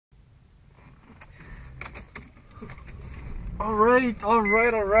Alright.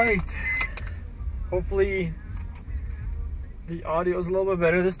 Hopefully the audio is a little bit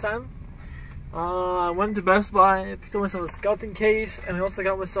better this time. I went to Best Buy, picked up myself a scouting case, and I also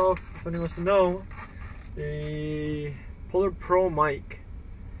got myself, if anyone wants to know, a Polar Pro mic.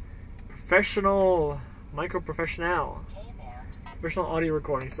 Professional audio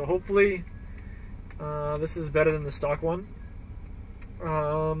recording. So hopefully this is better than the stock one.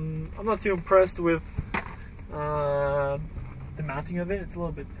 I'm not too impressed with the mounting of it. It's a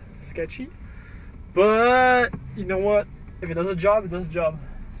little bit sketchy, but you know what, if it does a job, it does a job.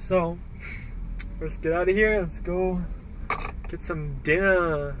 So let's get out of here. Let's go get some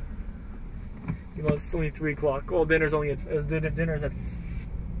dinner. You know, it's only 3 o'clock. Well, dinner's at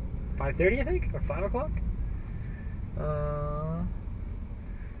 5:30, I think, or 5 o'clock.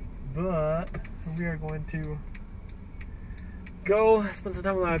 But we are going to go spend some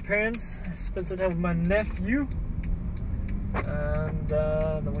time with my parents, spend some time with my nephew, and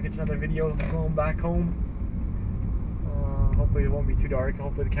then we'll get another video going back home. Hopefully it won't be too dark, and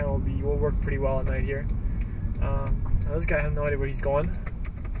hopefully the camera will work pretty well at night here. This guy, I have no idea where he's going.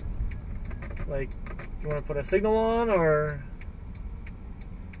 Like, do you want to put a signal on, or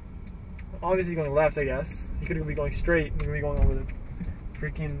obviously he's going left, I guess. He could be going straight, he could be going over the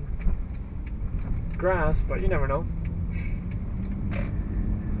freaking grass, but you never know.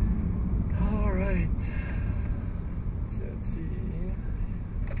 Alright. Let's see.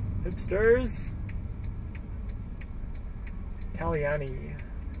 Hipsters. Italiani.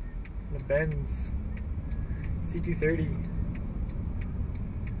 The Benz. C230.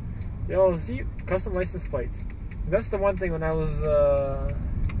 Yo, see, custom license plates. That's the one thing when I was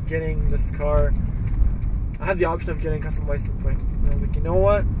getting this car. I had the option of getting a custom license plate. And I was like, you know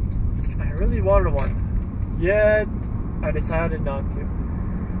what? I really wanted one. Yet, I decided not to.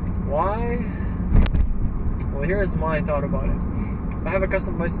 Why? Well, here's my thought about it. If I have a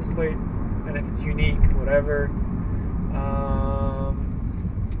custom license plate, and if it's unique, whatever,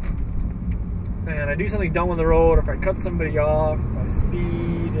 and I do something dumb on the road, or if I cut somebody off, if I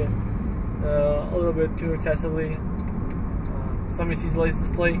speed a little bit too excessively, somebody sees the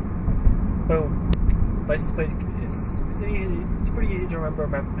license plate, boom. License plate, it's pretty easy to remember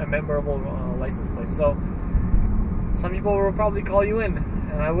a memorable license plate. So some people will probably call you in,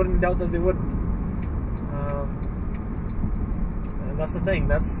 and I wouldn't doubt that they wouldn't. And that's the thing.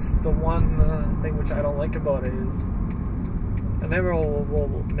 That's the one thing which I don't like about it, is a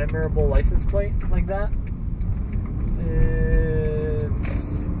memorable license plate like that.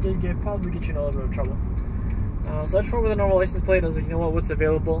 It probably get you in a little bit of trouble. So I just went with a normal license plate. I was like, you know what, what's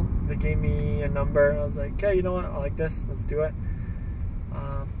available? They gave me a number. I was like, okay, you know what, I like this, let's do it.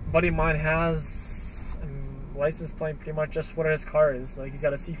 A buddy of mine has a license plate pretty much just what his car is. Like, he's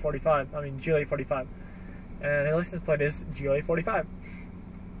got a GLA 45. And his license plate is GLA 45.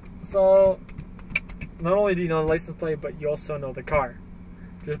 So, not only do you know the license plate, but you also know the car,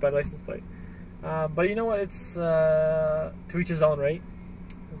 just by license plate. But you know what, it's to each his own, right?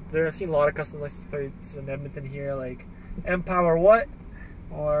 I've seen a lot of custom license plates in Edmonton here, like Empower what,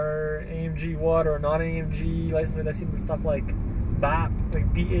 or AMG what, or not AMG license plate. I've seen stuff like BAP,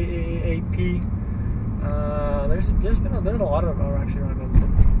 like BAAAP. There's a lot of them actually around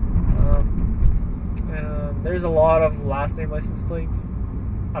Edmonton. And there's a lot of last name license plates.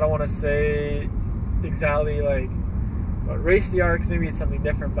 I don't want to say exactly like what race they are, because maybe it's something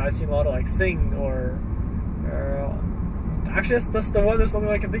different. But I've seen a lot of like Sing or actually, that's the one. There's something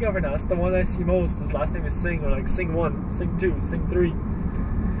I can think of right now. That's the one I see most. His last name is Sing, or like Sing 1, Sing 2, Sing 3.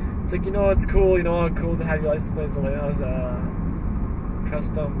 It's like, you know, it's cool. You know, cool to have your license plate as a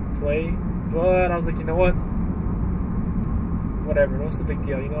custom plate. But I was like, you know what? Whatever. What's the big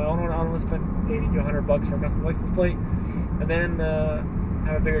deal? You know, I don't want to spend $80 to $100 for a custom license plate, and then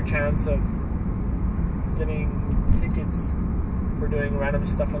have a bigger chance of getting tickets for doing random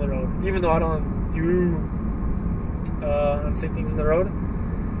stuff on the road. Even though I don't do unsafe things on the road,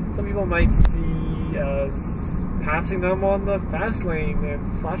 some people might see as passing them on the fast lane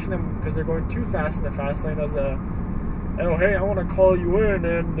and flashing them because they're going too fast in the fast lane as a, oh hey, I want to call you in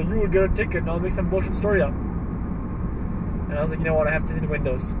and you will get a ticket, and I'll make some bullshit story up. And I was like, you know what, I have tinted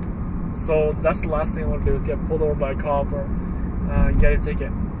windows, so that's the last thing I want to do, is get pulled over by a cop or get a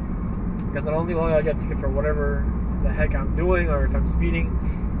ticket. Because not only will I get a ticket for whatever the heck I'm doing, or if I'm speeding,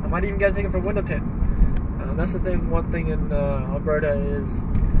 I might even get a ticket for window tint. And that's the thing. One thing in Alberta is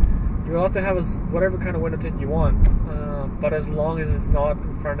you're allowed to have whatever kind of window tint you want, but as long as it's not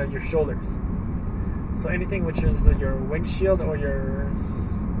in front of your shoulders. So anything which is your windshield or your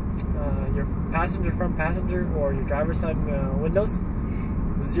front passenger or your driver's side windows,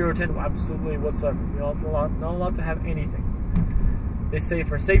 zero tint absolutely whatsoever. You're not allowed to have anything. They say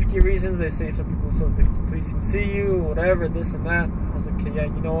for safety reasons, they say some people so the police can see you, whatever, this and that. I was like, okay, yeah,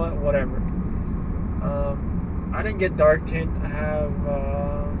 you know what, whatever. I didn't get dark tint. I have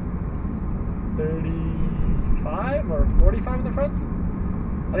 35 or 45 in the fronts.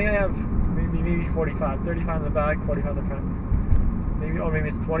 I think I have maybe 45, 35 in the back, 45 in the front. Maybe, or maybe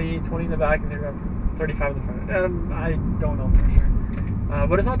it's 20 in the back, and maybe I have 35 in the front. I don't know for sure.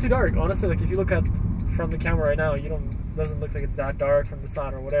 But it's not too dark, honestly. Like if you look at from the camera right now, doesn't look like it's that dark from the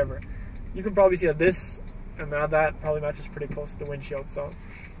sun or whatever. You can probably see that this and that probably matches pretty close to the windshield, so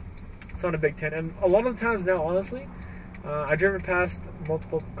it's not a big tint. And a lot of the times now, honestly, I've driven past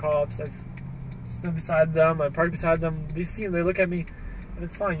multiple cops. I've stood beside them, I parked beside them. They look at me, and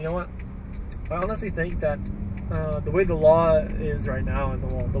it's fine. You know what? I honestly think that the way the law is right now, and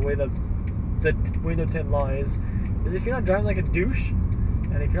the way the window tint law is if you're not driving like a douche,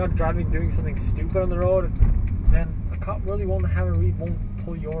 and if you're not doing something stupid on the road, then a cop really won't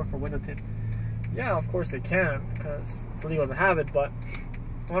pull you over for window tint. Yeah, of course they can, because it's illegal to have it, but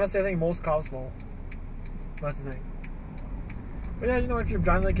honestly, I think most cops won't. That's the thing. But yeah, you know, if you're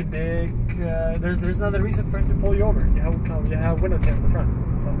driving like a dick, there's another reason for him to pull you over. You have window tint in the front,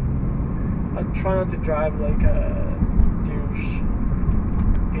 so I try not to drive like a douche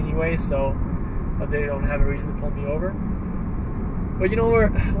anyway, so they don't have a reason to pull me over. But you know,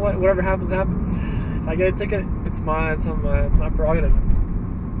 whatever happens, happens. If I get a ticket, it's my prerogative.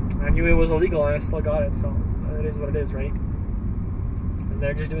 I knew it was illegal, and I still got it, so it is what it is, right? And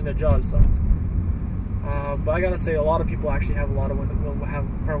they're just doing their job, so. But I gotta say, a lot of people actually have front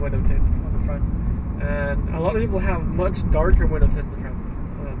window tint on the front, and a lot of people have much darker window tint in the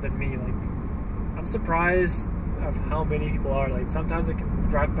front than me. Like, I'm surprised of how many people are. Like, sometimes I can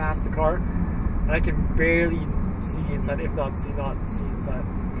drive past the car, and I can barely see inside, if not see inside.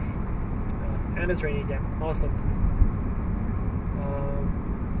 And it's raining again. Awesome.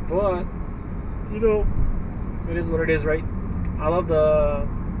 But you know, it is what it is, right? I love the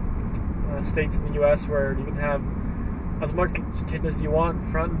states in the U.S. where you can have as much tint as you want,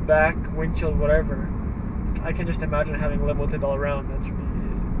 front, back, windshield, whatever. I can just imagine having limo tint all around. That should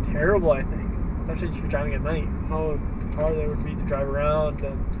be terrible, I think. Especially if you're driving at night. How hard it would be to drive around,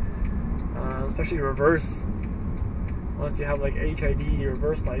 and especially reverse. Unless you have like HID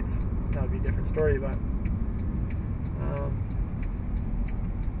reverse lights, that would be a different story. But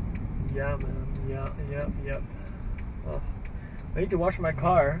yeah, man, yep. I need to wash my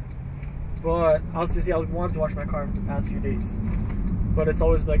car, but I wanted to wash my car for the past few days. But it's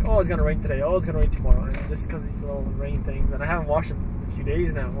always like, oh, it's gonna rain today, oh, it's gonna rain tomorrow, and just because these little rain things. And I haven't washed it in a few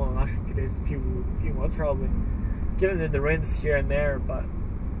days now. Well, not a few days, a few months probably. Given the rinse here and there, but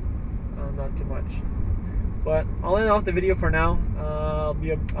not too much. But I'll end off the video for now.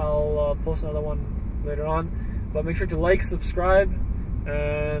 I'll post another one later on. But make sure to like, subscribe,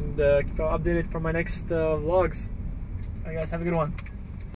 and keep updated for my next vlogs. Alright guys, have a good one.